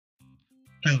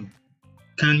Now,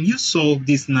 can you solve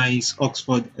this nice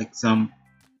Oxford exam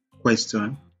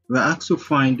question? We're asked to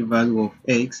find the value of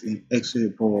x in x to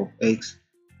the power of x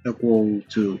equal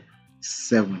to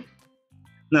 7.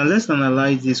 Now let's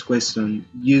analyze this question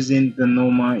using the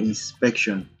normal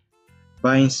inspection.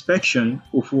 By inspection,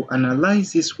 if we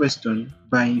analyze this question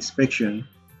by inspection,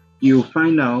 you'll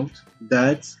find out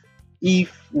that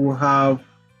if we have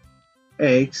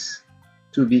x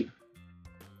to be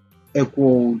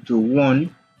equal to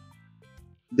 1,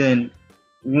 then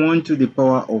 1 to the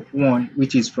power of 1,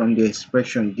 which is from the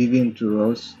expression given to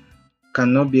us,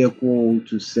 cannot be equal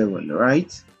to 7,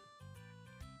 right?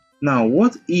 Now,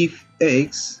 what if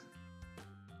x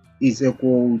is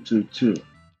equal to 2?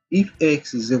 If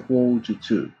x is equal to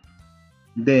 2,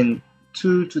 then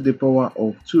 2 to the power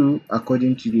of 2,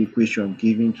 according to the equation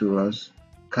given to us,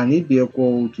 can it be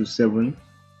equal to 7?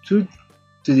 2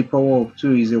 to the power of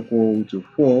 2 is equal to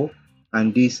 4,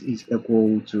 and this is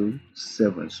equal to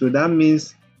 7. So that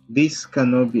means this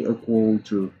cannot be equal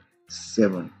to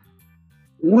 7.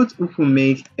 What if we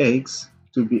make x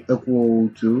to be equal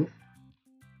to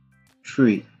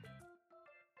 3?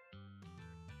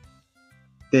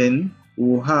 Then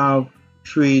we'll have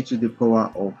 3 to the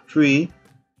power of 3.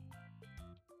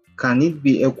 Can it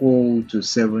be equal to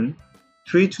 7?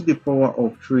 3 to the power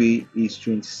of 3 is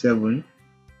 27,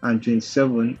 and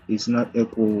 27 is not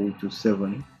equal to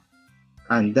 7.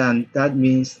 And then that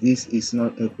means this is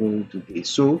not equal to this.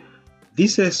 So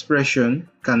this expression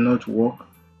cannot work.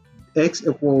 X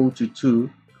equal to 2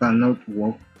 cannot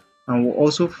work. And we'll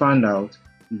also find out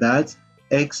that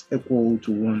x equal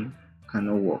to 1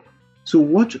 cannot work. So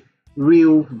what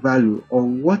real value or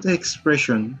what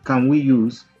expression can we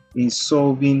use in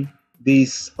solving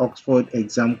this Oxford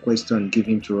exam question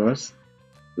given to us?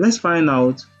 Let's find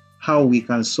out how we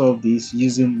can solve this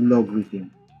using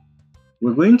logarithm.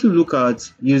 We're going to look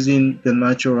at using the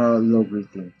natural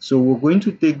logarithm. So we're going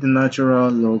to take the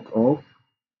natural log of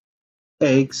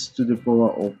x to the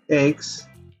power of x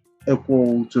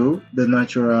equal to the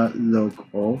natural log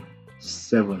of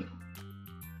 7.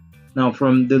 Now,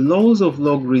 from the laws of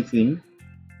logarithm,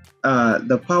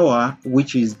 the power,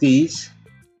 which is this,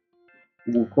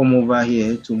 will come over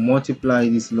here to multiply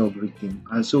this logarithm.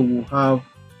 And so we'll have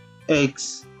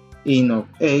x in of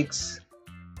x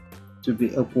to be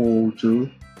equal to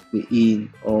the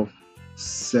in of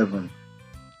 7.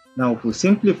 Now, if we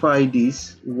simplify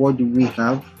this, what do we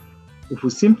have? If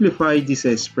we simplify this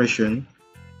expression,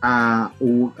 we are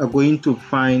going to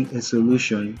find a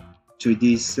solution to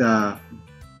this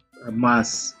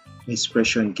mass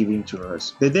expression given to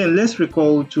us. But then let's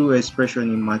recall two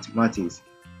expressions in mathematics.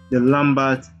 The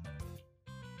Lambert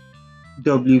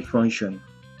W function.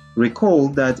 Recall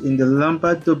that in the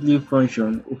Lambert W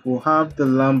function, if we have the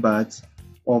Lambert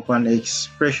of an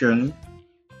expression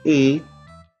a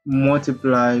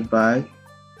multiplied by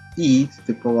e to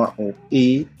the power of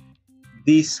a,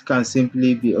 this can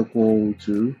simply be equal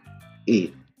to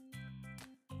a.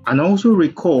 And also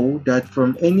recall that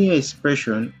from any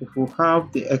expression, if we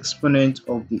have the exponent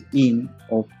of the in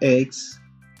of x,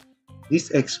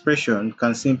 this expression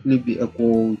can simply be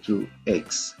equal to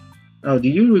x. Now, do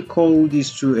you recall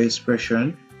these two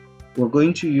expressions? We're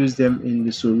going to use them in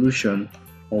the solution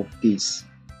of this.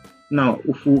 Now,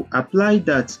 if we apply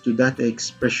that to that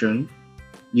expression,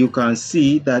 you can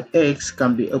see that x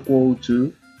can be equal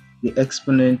to the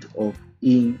exponent of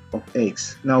in of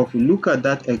x. Now, if we look at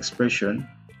that expression,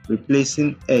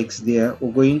 replacing x there,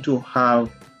 we're going to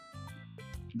have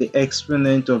the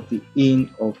exponent of the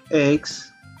in of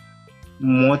x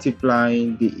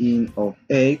multiplying the in of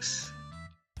x,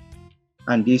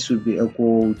 and this will be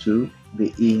equal to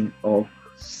the in of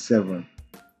 7,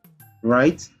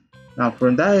 right? Now,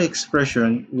 from that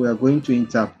expression, we are going to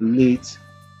interpolate.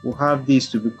 We'll have this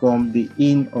to become the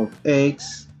in of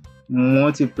x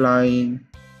multiplying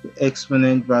the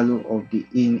exponent value of the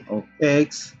in of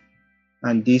x,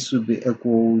 and this will be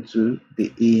equal to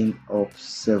the in of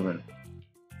 7.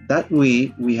 That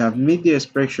way, we have made the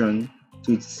expression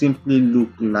to simply look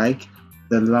like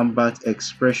the Lambert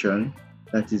expression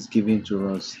that is given to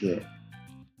us here.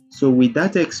 So with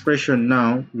that expression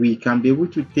now, we can be able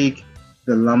to take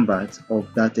the Lambert of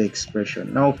that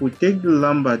expression. Now, if we take the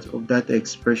Lambert of that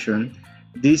expression,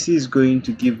 this is going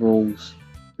to give us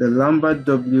the Lambert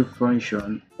W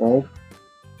function of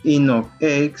in of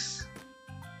x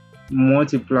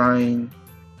multiplying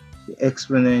the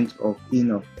exponent of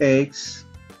in of x,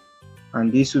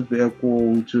 and this will be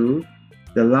equal to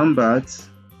the Lambert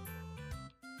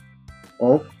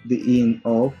of the in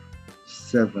of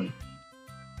 7.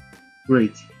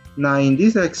 Great. Now, in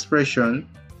this expression,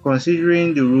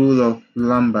 considering the rule of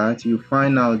Lambert, you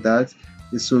find out that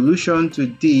the solution to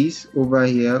this over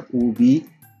here will be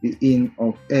the in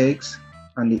of x,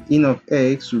 and the in of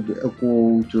x will be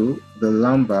equal to the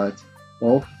Lambert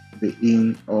of the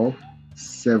in of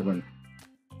 7.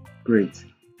 Great.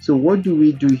 So what do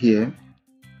we do here?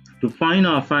 To find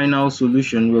our final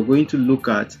solution, we're going to look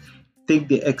at take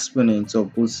the exponents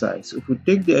of both sides. If we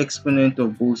take the exponent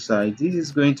of both sides, this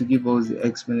is going to give us the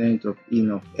exponent of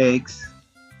in of x,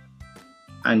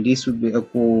 and this will be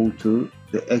equal to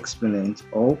the exponent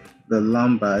of the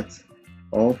Lambert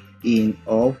of in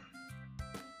of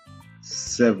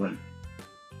 7.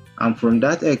 And from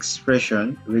that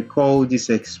expression, recall this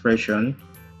expression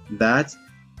that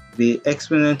the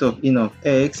exponent of in of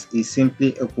x is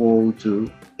simply equal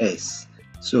to s.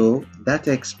 So that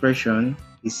expression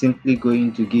is simply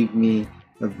going to give me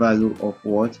a value of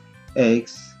what?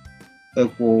 X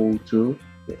equal to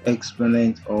the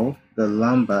exponent of the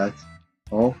Lambert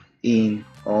of in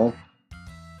of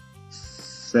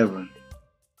 7.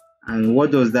 And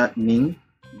what does that mean?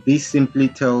 This simply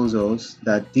tells us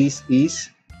that this is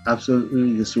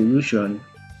absolutely the solution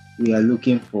we are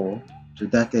looking for to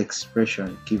that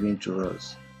expression given to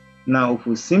us. Now, if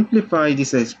we simplify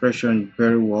this expression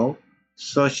very well,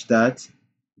 such that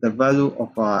the value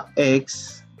of our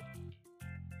x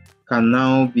can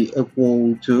now be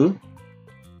equal to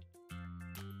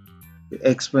the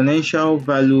exponential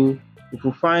value. If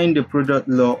we find the product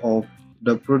log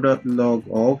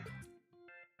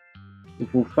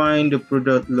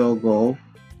of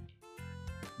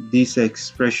this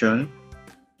expression,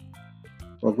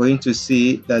 we're going to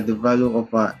see that the value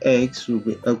of our x will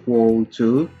be equal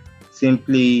to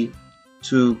simply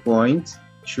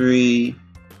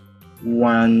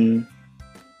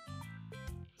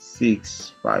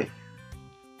 2.3165,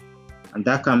 and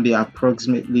that can be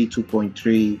approximately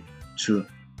 2.32.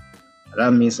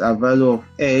 That means our value of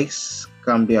x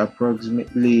can be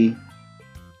approximately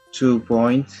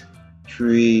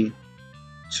 2.32.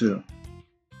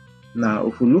 Now,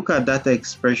 if we look at that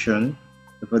expression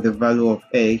for the value of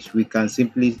x, we can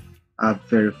simply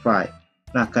verify.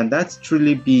 Now, can that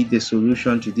truly be the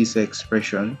solution to this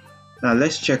expression? Now,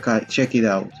 let's check it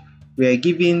out. We are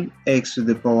given x to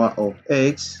the power of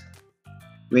x.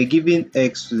 We're given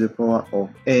x to the power of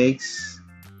x,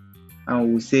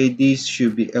 and we say this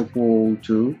should be equal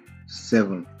to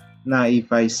 7. Now,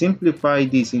 if I simplify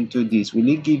this into this, will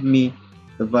it give me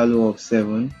the value of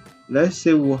 7? Let's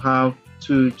say we'll have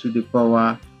 2 to the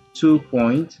power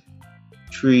 2.32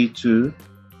 to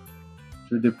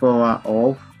the power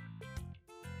of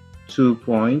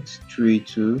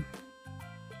 2.32.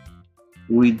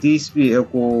 Will this be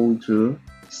equal to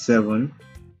 7?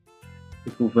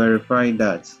 If we verify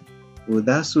that, will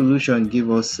that solution give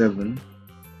us 7?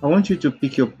 I want you to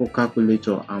pick your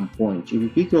calculator and punch. If you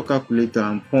pick your calculator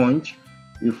and punch,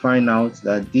 you find out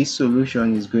that this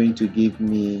solution is going to give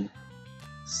me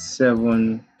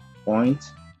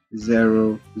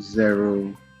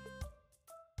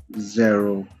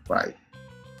 7.0005,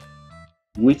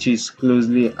 which is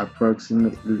closely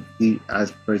approximately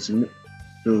as proximate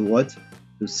to what?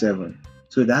 To 7.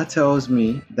 So that tells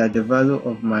me that the value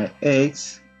of my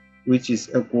x, which is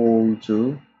equal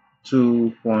to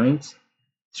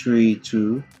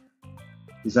 2.32,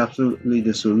 is absolutely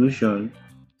the solution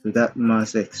to that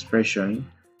mass expression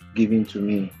given to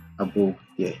me above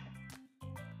here.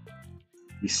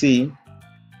 You see,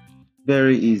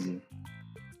 very easy.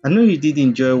 I know you did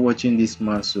enjoy watching this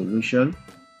math solution.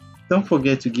 Don't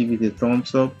forget to give it a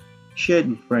thumbs up, share it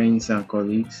with friends and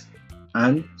colleagues,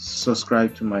 and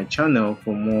subscribe to my channel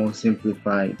for more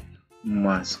simplified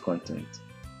math content.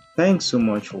 Thanks so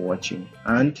much for watching,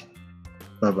 and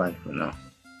bye bye for now.